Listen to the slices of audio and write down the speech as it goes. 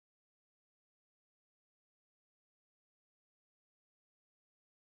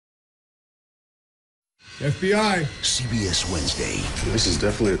FBI. CBS Wednesday. This is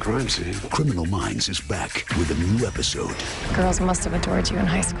definitely a crime scene. Criminal Minds is back with a new episode. Girls must have adored you in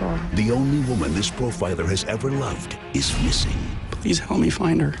high school. The only woman this profiler has ever loved is missing. Please help me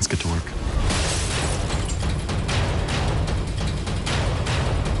find her. Let's get to work.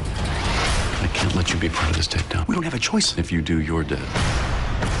 I can't let you be part of this takedown. We don't have a choice. If you do, you're dead.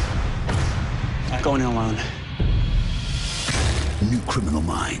 I'm going in alone. New Criminal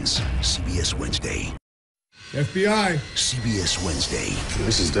Minds. CBS Wednesday. FBI. CBS Wednesday.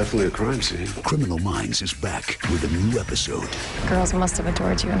 This is definitely a crime scene. Criminal Minds is back with a new episode. Girls must have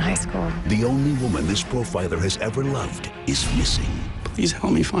adored you in high school. The only woman this profiler has ever loved is missing. Please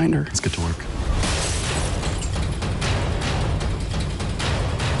help me find her. Let's get to work.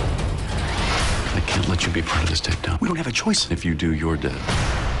 I can't let you be part of this takedown. We don't have a choice. If you do, you're dead.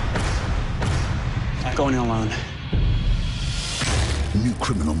 I'm going in alone. New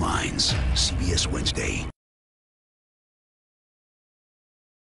Criminal Minds. CBS Wednesday.